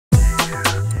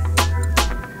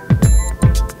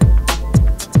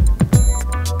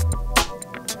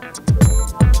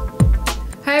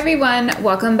Hi everyone,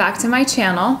 welcome back to my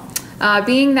channel.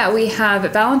 Being that we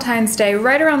have Valentine's Day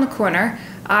right around the corner,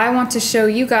 I want to show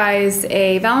you guys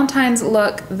a Valentine's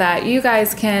look that you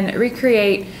guys can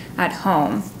recreate at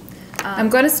home. I'm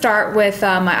going to start with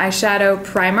my eyeshadow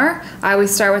primer. I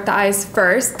always start with the eyes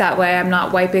first, that way I'm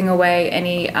not wiping away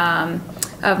any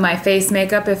of my face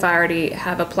makeup if I already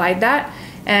have applied that.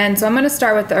 And so I'm going to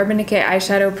start with the Urban Decay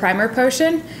Eyeshadow Primer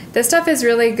Potion. This stuff is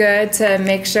really good to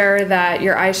make sure that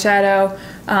your eyeshadow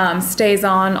stays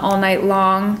on all night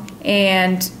long,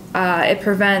 and it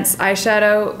prevents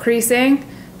eyeshadow creasing.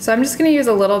 So I'm just going to use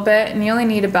a little bit, and you only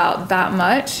need about that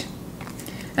much.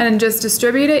 And then just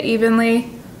distribute it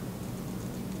evenly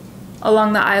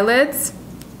along the eyelids.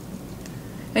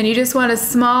 And you just want a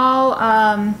small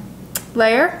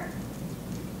layer.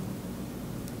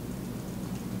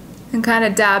 And kind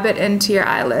of dab it into your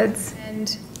eyelids.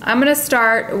 And I'm going to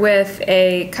start with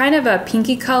a kind of a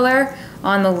pinky color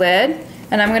on the lid,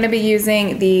 and I'm going to be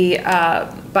using the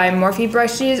by Morphe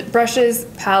brushes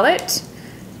palette,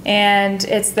 and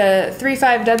it's the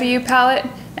 35W palette,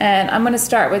 and I'm going to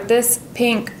start with this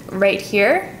pink right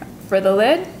here for the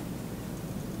lid.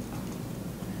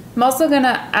 I'm also going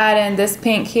to add in this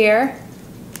pink here,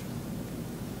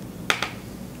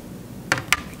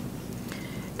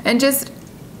 and just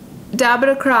dab it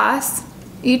across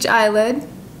each eyelid,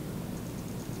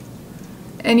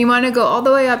 and you want to go all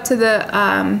the way up to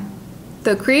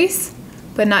the crease,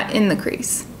 but not in the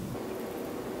crease.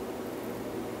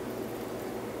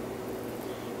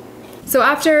 So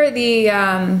after the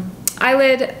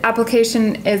eyelid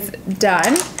application is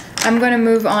done, I'm going to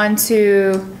move on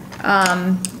to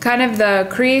kind of the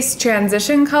crease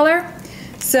transition color.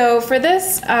 So for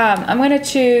this, I'm going to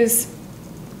choose,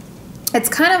 it's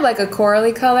kind of like a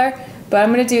corally color, but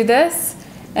I'm going to do this,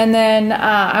 and then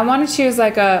I want to choose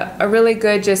like a really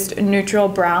good just neutral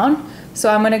brown. So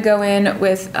I'm going to go in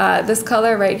with this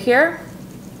color right here.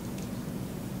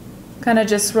 Kind of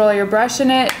just roll your brush in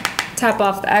it, tap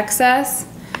off the excess.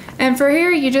 And for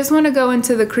here, you just want to go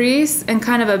into the crease and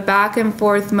kind of a back and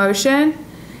forth motion.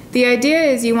 The idea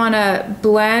is you want to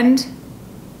blend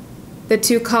the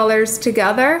two colors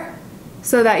together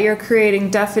so that you're creating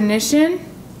definition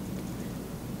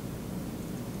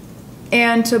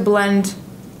and to blend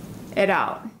it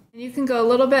out. You can go a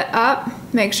little bit up,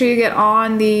 make sure you get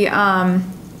on the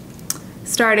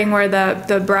starting where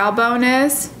the brow bone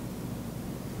is.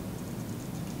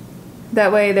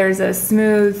 That way there's a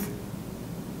smooth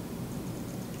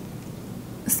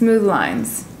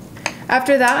lines.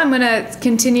 After that, I'm going to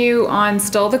continue on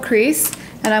still the crease,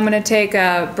 and I'm going to take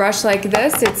a brush like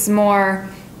this. It's more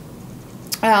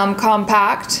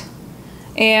compact.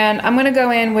 And I'm going to go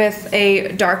in with a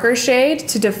darker shade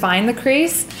to define the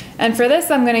crease. And for this,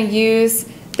 I'm going to use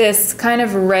this kind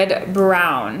of red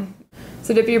brown.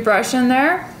 So dip your brush in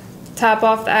there, tap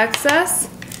off the excess,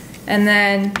 and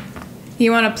then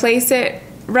you want to place it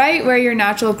right where your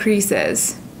natural crease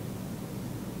is.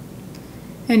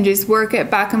 And just work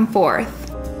it back and forth.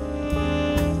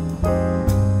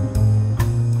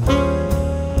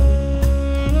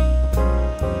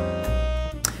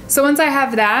 So once I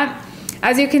have that,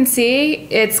 as you can see,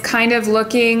 it's kind of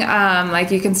looking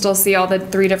like you can still see all the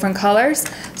three different colors.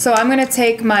 So I'm going to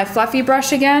take my fluffy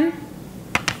brush again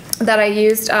that I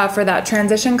used for that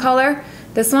transition color,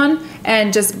 this one,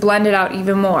 and just blend it out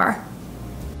even more.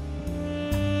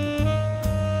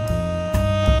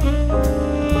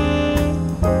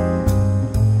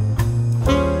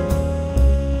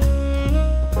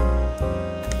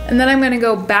 And then I'm going to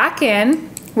go back in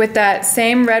with that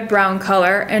same red-brown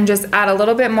color and just add a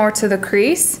little bit more to the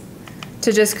crease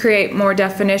to just create more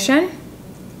definition.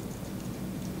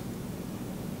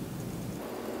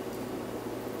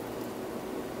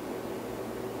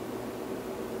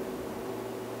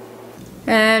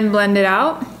 And blend it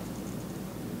out.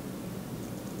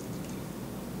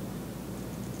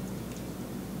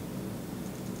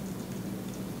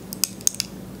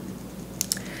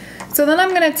 So then I'm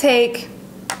going to take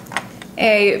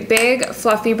a big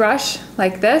fluffy brush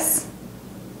like this,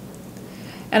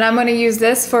 and I'm going to use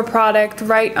this for product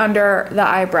right under the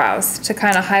eyebrows to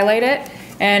kind of highlight it.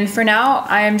 And for now,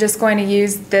 I am just going to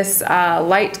use this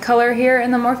light color here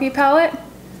in the Morphe palette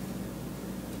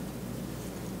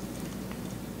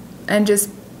and just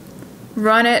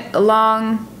run it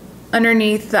along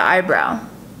underneath the eyebrow.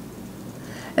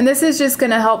 And this is just going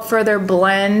to help further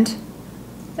blend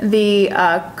the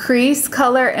crease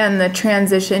color and the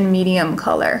transition medium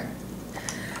color.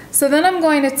 So then I'm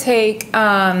going to take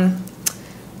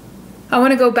I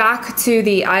want to go back to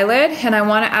the eyelid and I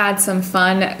want to add some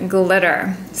fun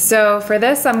glitter. So for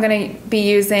this I'm going to be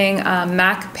using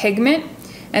MAC Pigment,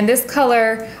 and this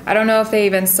color, I don't know if they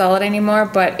even sell it anymore,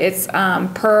 but it's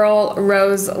Pearl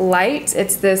Rose Light.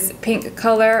 It's this pink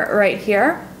color right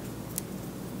here.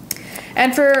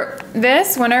 And for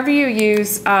this, whenever you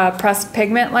use pressed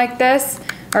pigment like this,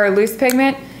 or loose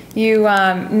pigment, you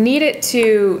need it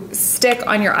to stick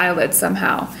on your eyelid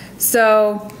somehow.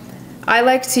 So I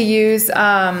like to use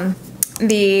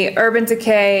the Urban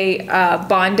Decay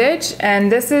Bondage, and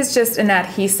this is just an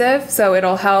adhesive, so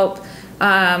it'll help.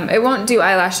 It won't do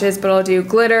eyelashes, but it'll do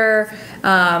glitter,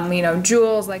 you know,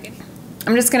 jewels. Like,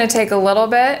 I'm just gonna take a little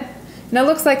bit, and it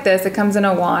looks like this. It comes in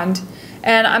a wand,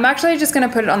 and I'm actually just gonna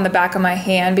put it on the back of my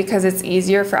hand because it's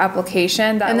easier for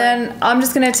application. And then I'm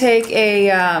just gonna take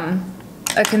a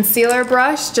concealer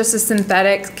brush, just a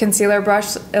synthetic concealer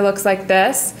brush. It looks like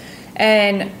this,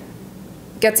 and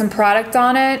get some product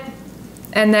on it,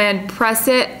 and then press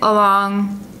it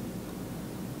along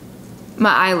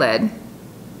my eyelid.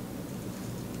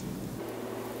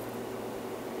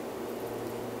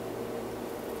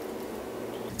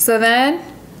 So then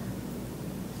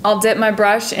I'll dip my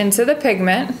brush into the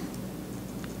pigment,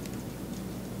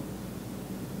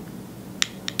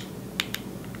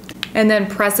 and then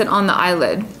press it on the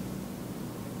eyelid.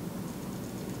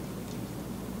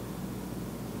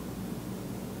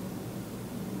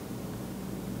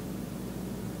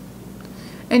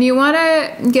 And you want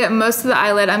to get most of the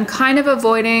eyelid. I'm kind of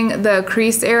avoiding the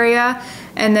crease area,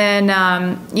 and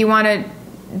then you want to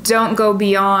don't go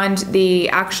beyond the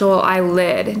actual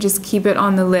eyelid. Just keep it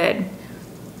on the lid.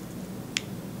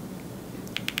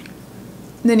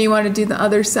 Then you want to do the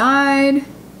other side.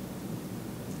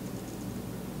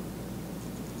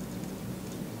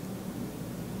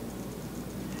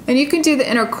 And you can do the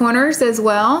inner corners as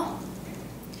well.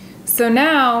 So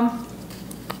now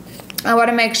I want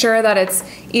to make sure that it's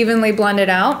evenly blended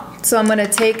out. So I'm going to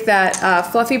take that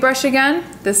fluffy brush again,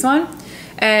 this one,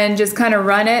 and just kind of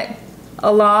run it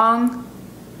along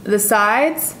the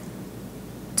sides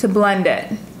to blend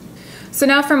it. So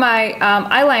now for my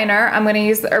eyeliner, I'm going to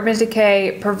use the Urban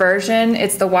Decay Perversion.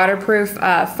 It's the waterproof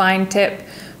fine tip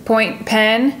point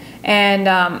pen,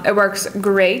 and it works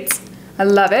great. I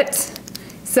love it.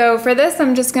 So for this,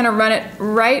 I'm just going to run it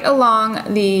right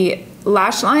along the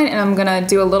lash line, and I'm going to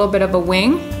do a little bit of a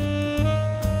wing.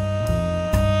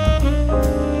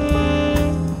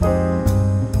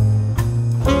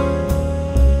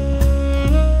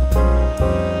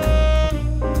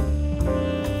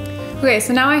 Okay,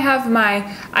 so now I have my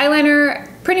eyeliner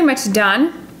pretty much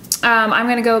done. I'm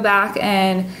gonna go back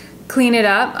and clean it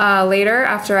up later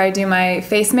after I do my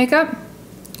face makeup.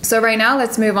 So right now,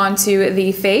 let's move on to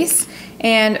the face.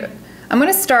 And I'm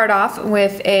gonna start off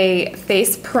with a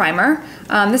face primer.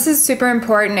 This is super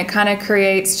important. It kind of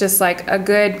creates just like a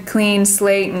good clean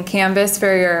slate and canvas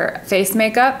for your face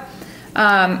makeup.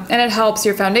 And it helps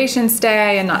your foundation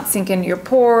stay and not sink into your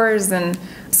pores. And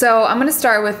so I'm gonna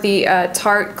start with the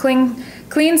Tarte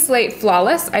Clean Slate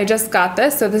Flawless. I just got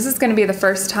this, so this is gonna be the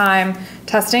first time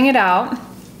testing it out.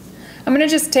 I'm gonna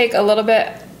just take a little bit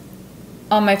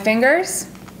on my fingers.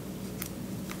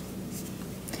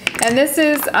 And this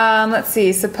is, let's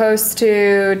see, supposed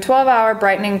to 12-hour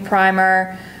brightening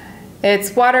primer.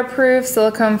 It's waterproof,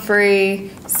 silicone-free,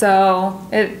 so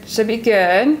it should be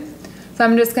good. So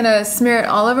I'm just gonna smear it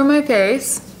all over my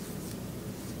face.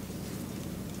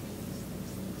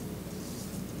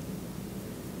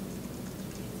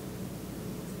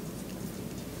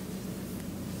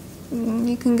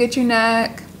 You can get your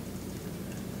neck.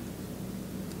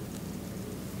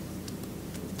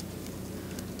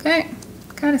 Okay,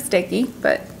 kind of sticky,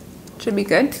 but should be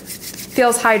good.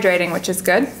 Feels hydrating, which is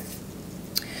good.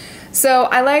 So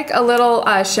I like a little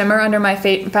shimmer under my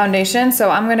foundation, so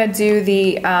I'm gonna do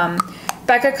the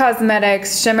Becca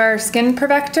Cosmetics Shimmer Skin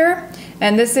Perfector,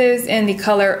 and this is in the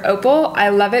color Opal. I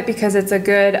love it because it's a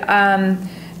good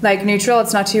like neutral.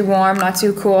 It's not too warm, not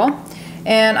too cool.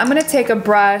 And I'm gonna take a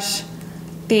brush,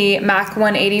 the MAC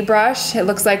 180 brush. It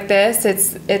looks like this.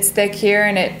 It's thick here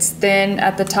and it's thin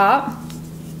at the top.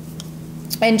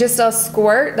 And just a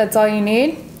squirt, that's all you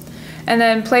need. And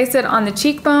then place it on the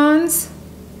cheekbones,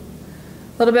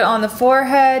 a little bit on the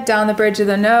forehead, down the bridge of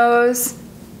the nose.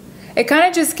 It kind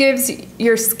of just gives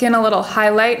your skin a little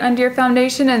highlight under your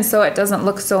foundation, and so it doesn't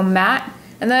look so matte.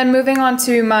 And then moving on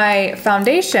to my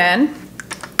foundation,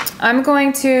 I'm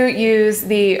going to use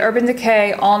the Urban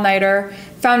Decay All Nighter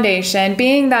foundation.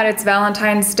 Being that it's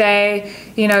Valentine's Day,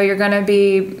 you know, you're gonna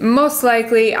be most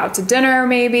likely out to dinner,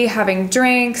 maybe having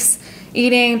drinks,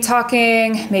 eating,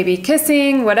 talking, maybe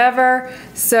kissing, whatever.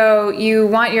 So you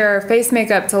want your face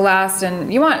makeup to last,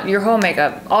 and you want your whole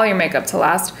makeup, all your makeup to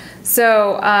last.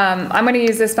 So I'm gonna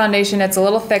use this foundation. It's a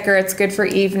little thicker, it's good for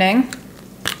evening.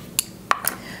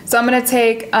 So I'm gonna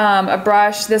take a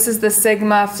brush. This is the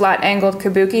Sigma flat angled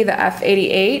kabuki, the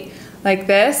F88, like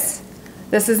this.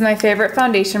 This is my favorite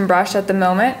foundation brush at the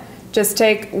moment. Just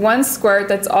take one squirt,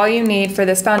 that's all you need for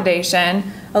this foundation.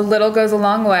 A little goes a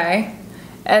long way.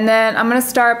 And then I'm gonna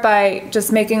start by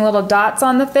just making little dots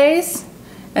on the face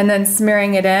and then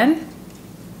smearing it in.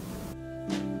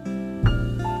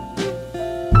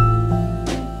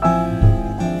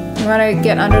 You wanna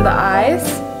get under the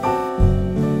eyes.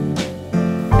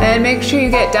 And make sure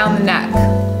you get down the neck.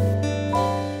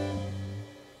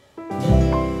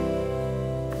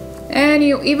 And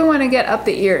you even wanna get up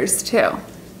the ears too.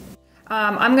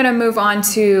 I'm gonna move on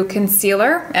to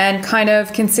concealer and kind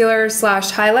of concealer slash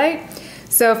highlight.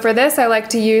 So for this, I like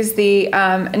to use the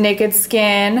Naked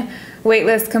Skin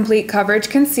Weightless Complete Coverage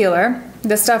Concealer.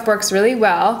 This stuff works really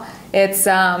well. It's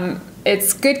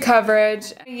good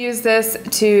coverage. I use this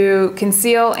to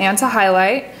conceal and to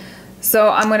highlight. So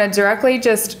I'm gonna directly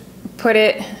just put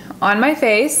it on my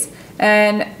face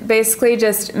and basically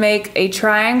just make a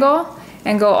triangle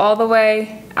and go all the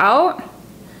way out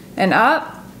and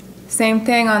up. Same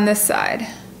thing on this side.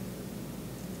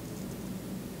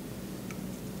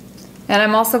 And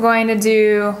I'm also going to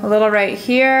do a little right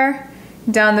here,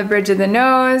 down the bridge of the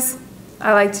nose.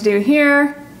 I like to do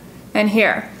here and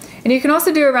here. And you can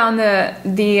also do around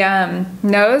the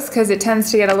nose because it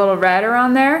tends to get a little red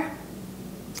around there.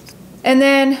 And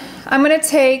then I'm gonna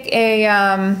take a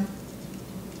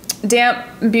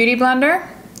damp beauty blender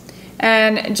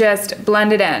and just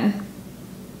blend it in.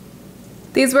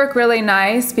 These work really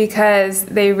nice because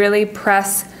they really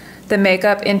press the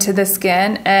makeup into the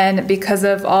skin, and because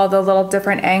of all the little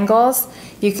different angles,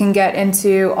 you can get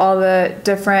into all the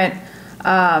different,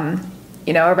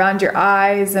 you know, around your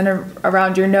eyes and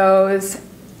around your nose.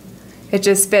 It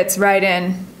just fits right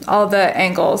in all the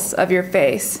angles of your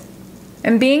face.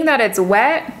 And being that it's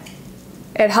wet,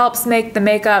 it helps make the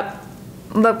makeup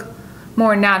look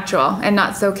more natural and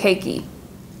not so cakey.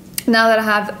 Now that I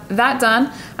have that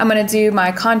done, I'm going to do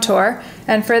my contour,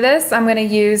 and for this I'm going to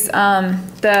use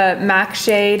the MAC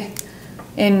shade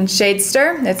in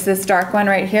Shadester. It's this dark one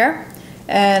right here,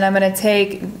 and I'm going to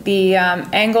take the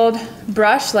angled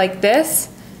brush like this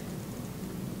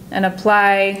and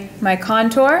apply my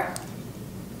contour.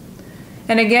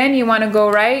 And again, you want to go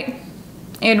right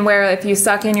in where, if you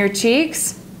suck in your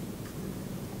cheeks,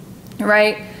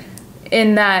 right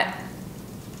in that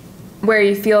where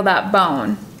you feel that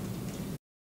bone.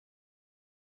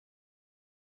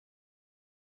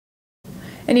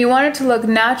 And you want it to look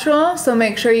natural, so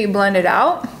make sure you blend it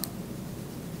out.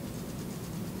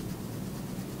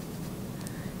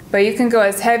 But you can go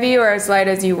as heavy or as light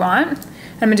as you want.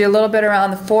 I'm gonna do a little bit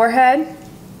around the forehead.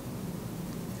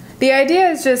 The idea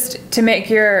is just to make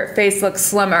your face look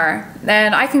slimmer.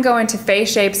 And I can go into face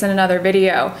shapes in another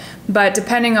video, but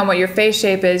depending on what your face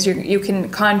shape is, you can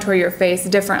contour your face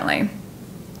differently.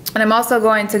 And I'm also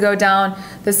going to go down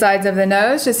the sides of the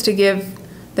nose just to give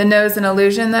the nose an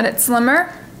illusion that it's slimmer.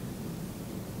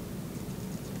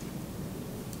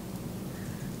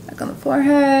 Back on the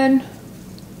forehead.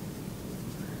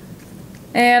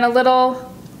 And a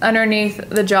little underneath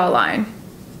the jawline.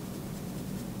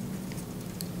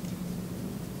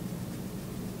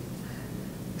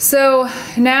 So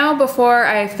now, before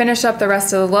I finish up the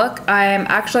rest of the look, I am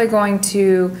actually going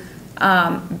to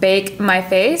bake my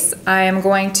face. I am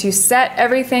going to set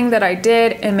everything that I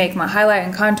did and make my highlight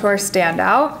and contour stand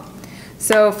out.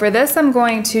 So for this, I'm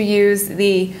going to use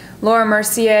the Laura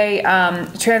Mercier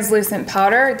translucent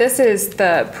powder. This is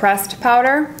the pressed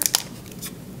powder.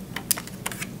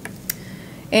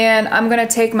 And I'm gonna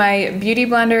take my beauty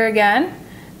blender again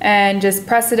and just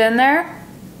press it in there.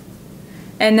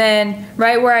 And then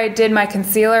right where I did my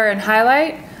concealer and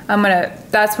highlight,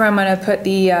 that's where I'm gonna put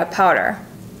the powder.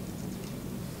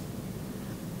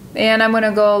 And I'm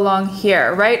gonna go along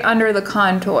here, right under the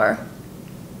contour.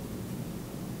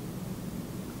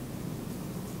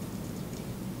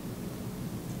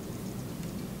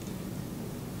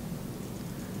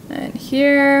 And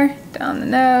here, down the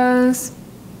nose.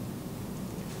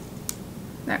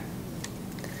 There.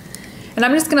 And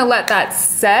I'm just gonna let that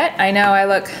set. I know I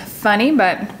look funny,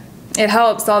 but it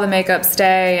helps all the makeup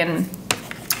stay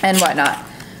and whatnot.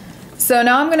 So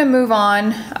now I'm gonna move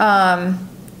on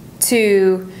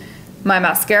to my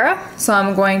mascara. So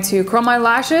I'm going to curl my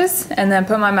lashes and then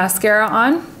put my mascara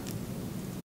on.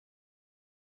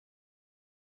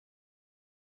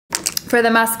 For the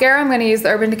mascara, I'm going to use the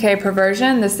Urban Decay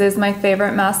Perversion. This is my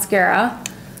favorite mascara.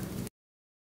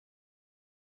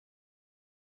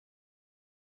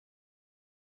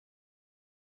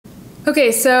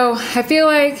 Okay, so I feel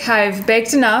like I've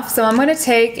baked enough, so I'm going to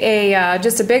take a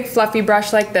just a big fluffy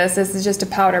brush like this. This is just a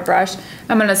powder brush.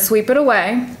 I'm going to sweep it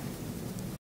away.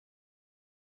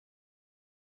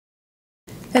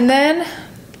 And then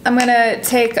I'm going to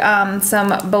take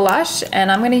some blush,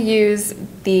 and I'm going to use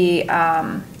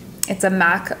the, it's a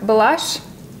MAC blush.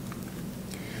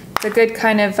 It's a good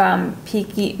kind of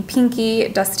pinky,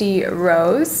 dusty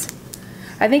rose.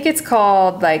 I think it's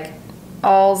called like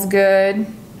All's Good,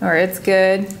 or It's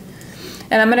Good.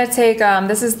 And I'm going to take,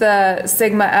 this is the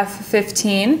Sigma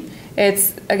F15.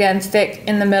 It's, again, thick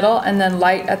in the middle and then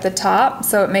light at the top,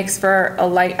 so it makes for a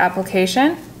light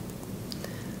application.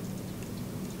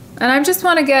 And I just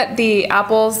want to get the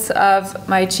apples of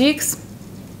my cheeks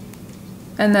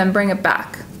and then bring it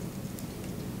back.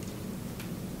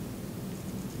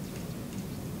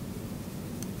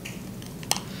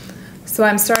 So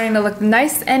I'm starting to look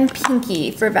nice and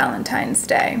pinky for Valentine's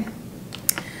Day.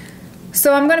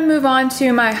 So I'm going to move on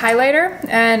to my highlighter,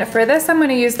 and for this I'm going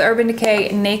to use the Urban Decay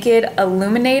Naked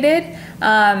Illuminated.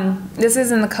 This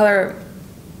is in the color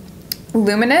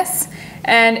Luminous,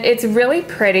 and it's really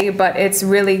pretty, but it's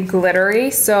really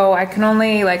glittery, so I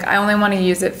only want to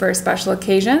use it for special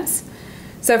occasions.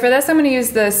 So for this I'm going to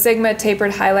use the Sigma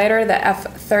Tapered Highlighter, the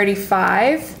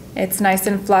F35. It's nice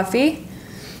and fluffy.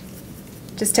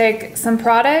 Just take some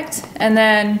product, and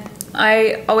then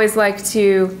I always like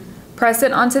to press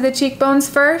it onto the cheekbones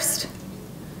first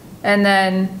and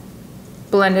then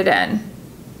blend it in.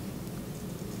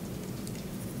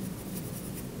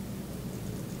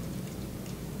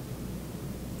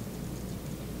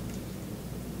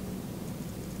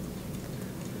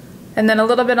 And then a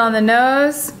little bit on the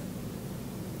nose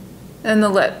and the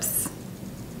lips.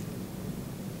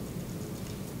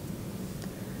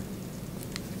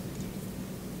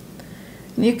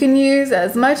 You can use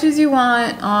as much as you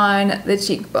want on the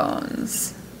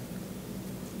cheekbones.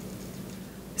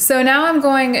 So now I'm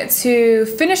going to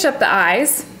finish up the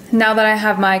eyes. Now that I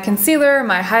have my concealer,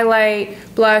 my highlight,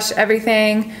 blush,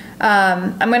 everything,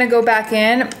 I'm going to go back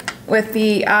in with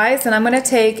the eyes, and I'm going to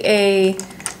take a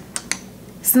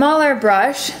smaller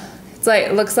brush.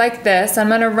 It looks like this. I'm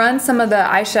going to run some of the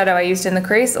eyeshadow I used in the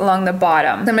crease along the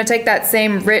bottom. I'm going to take that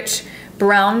same rich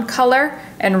brown color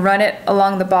and run it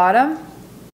along the bottom.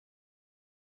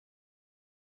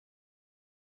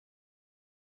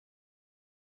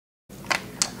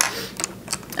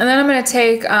 And then I'm going to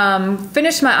take,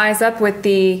 finish my eyes up with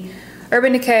the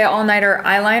Urban Decay All Nighter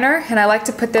Eyeliner, and I like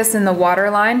to put this in the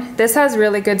waterline. This has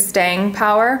really good staying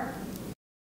power.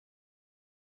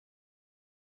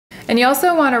 And you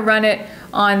also want to run it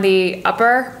on the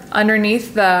upper,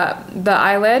 underneath the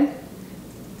eyelid.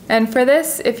 And for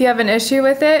this, if you have an issue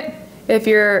with it, if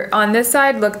you're on this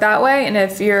side, look that way, and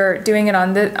if you're doing it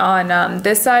on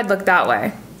this side, look that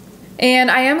way.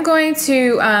 And I am going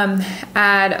to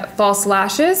add false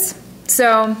lashes.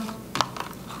 So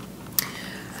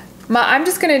I'm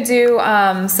just going to do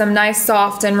some nice,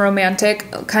 soft, and romantic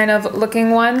kind of looking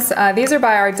ones. These are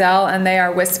by Ardell, and they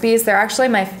are Wispies. They're actually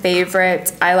my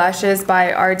favorite eyelashes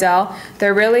by Ardell.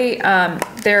 They're really,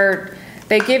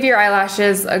 they give your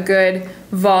eyelashes a good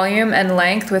volume and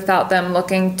length without them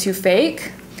looking too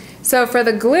fake. So for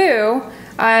the glue,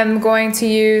 I'm going to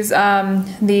use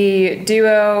the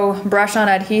Duo Brush On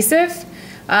Adhesive.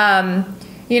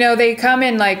 You know, they come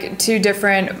in like 2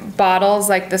 different bottles,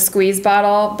 like the squeeze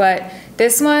bottle, but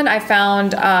this one I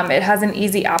found it has an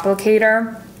easy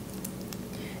applicator,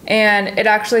 and it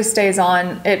actually stays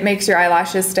on. It makes your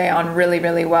eyelashes stay on really,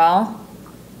 really well.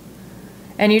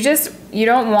 And you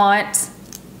don't want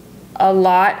a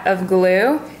lot of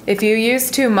glue. If you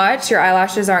use too much, your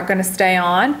eyelashes aren't going to stay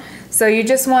on. So you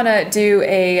just want to do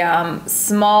a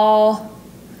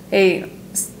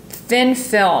thin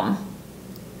film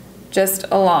just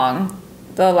along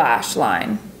the lash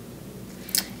line.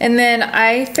 And then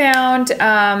I found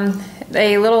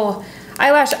a little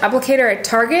eyelash applicator at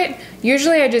Target.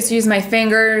 Usually I just use my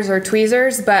fingers or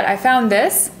tweezers, but I found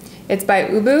this. It's by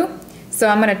Ubu. So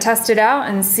I'm going to test it out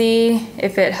and see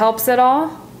if it helps at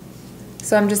all.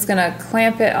 So I'm just going to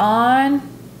clamp it on,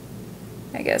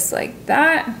 I guess like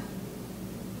that.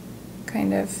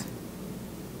 Kind of,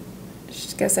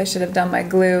 I guess I should have done my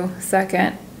glue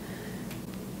second.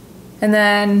 And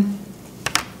then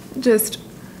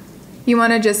you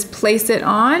want to just place it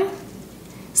on.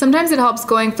 Sometimes it helps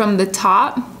going from the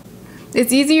top.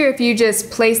 It's easier if you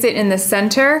just place it in the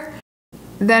center.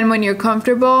 Then when you're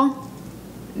comfortable,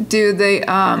 do the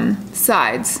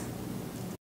sides.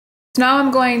 So now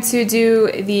I'm going to do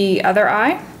the other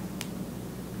eye.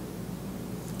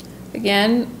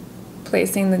 Again,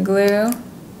 placing the glue.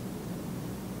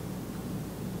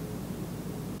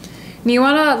 And you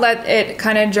want to let it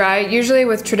kind of dry. Usually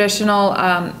with traditional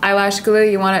eyelash glue,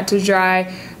 you want it to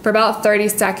dry for about 30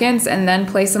 seconds and then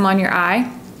place them on your eye,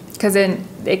 because then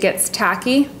it gets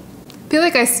tacky. I feel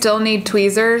like I still need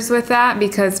tweezers with that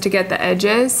because to get the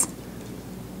edges.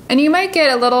 And you might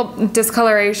get a little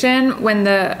discoloration when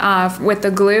with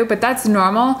the glue, but that's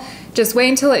normal. Just wait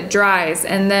until it dries,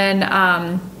 and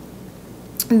then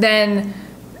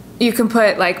you can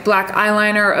put like black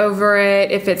eyeliner over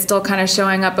it if it's still kind of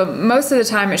showing up, but most of the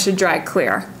time it should dry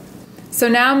clear. So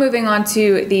now moving on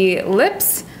to the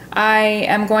lips, I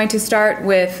am going to start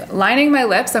with lining my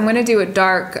lips. I'm going to do a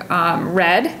dark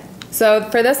red. So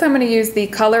for this I'm going to use the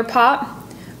ColourPop.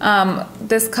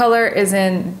 This color is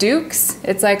in Dukes.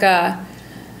 It's like a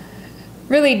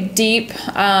really deep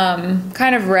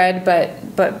kind of red,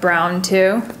 but brown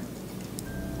too.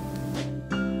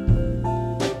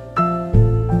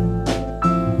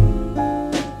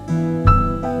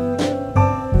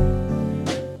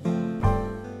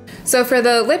 So for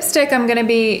the lipstick, I'm going to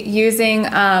be using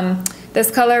this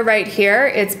color right here.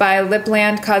 It's by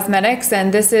Lipland Cosmetics,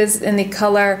 and this is in the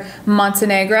color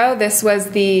Montenegro. This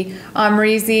was the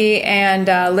Amrezy and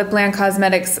Lipland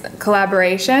Cosmetics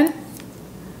collaboration.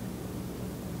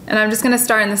 And I'm just going to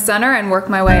start in the center and work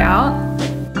my way out.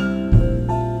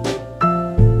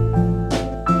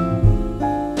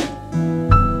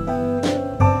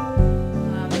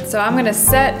 So I'm going to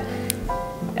set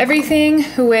everything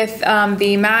with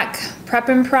the MAC Prep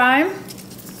and Prime.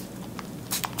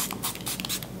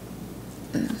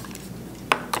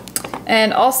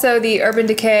 And also the Urban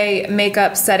Decay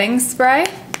Makeup Setting Spray.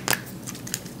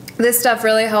 This stuff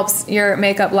really helps your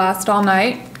makeup last all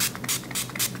night.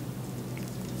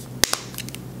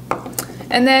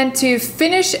 And then to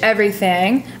finish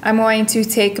everything, I'm going to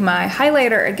take my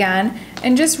highlighter again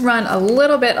and just run a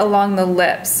little bit along the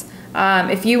lips.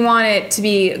 If you want it to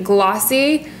be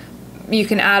glossy, you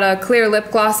can add a clear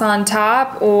lip gloss on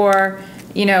top, or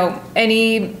you know,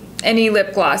 any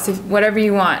lip gloss, whatever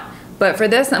you want. But for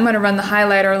this, I'm going to run the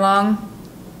highlighter along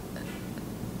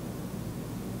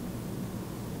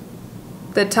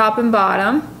the top and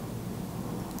bottom,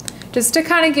 just to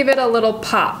kind of give it a little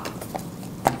pop.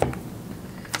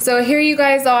 So here you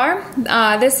guys are.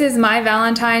 This is my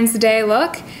Valentine's Day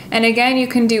look. And again, you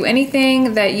can do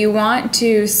anything that you want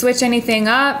to switch anything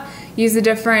up. Use a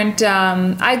different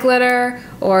eye glitter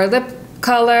or lip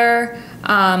color.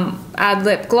 Add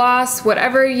lip gloss,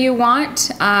 whatever you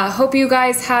want. Hope you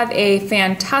guys have a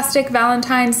fantastic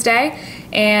Valentine's Day.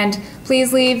 And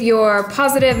please leave your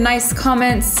positive, nice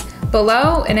comments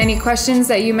below, and any questions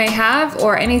that you may have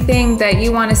or anything that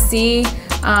you want to see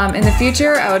in the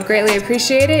future. I would greatly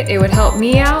appreciate it. It would help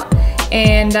me out.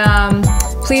 And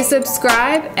please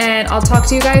subscribe, and I'll talk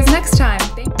to you guys next time.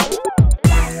 Thank you.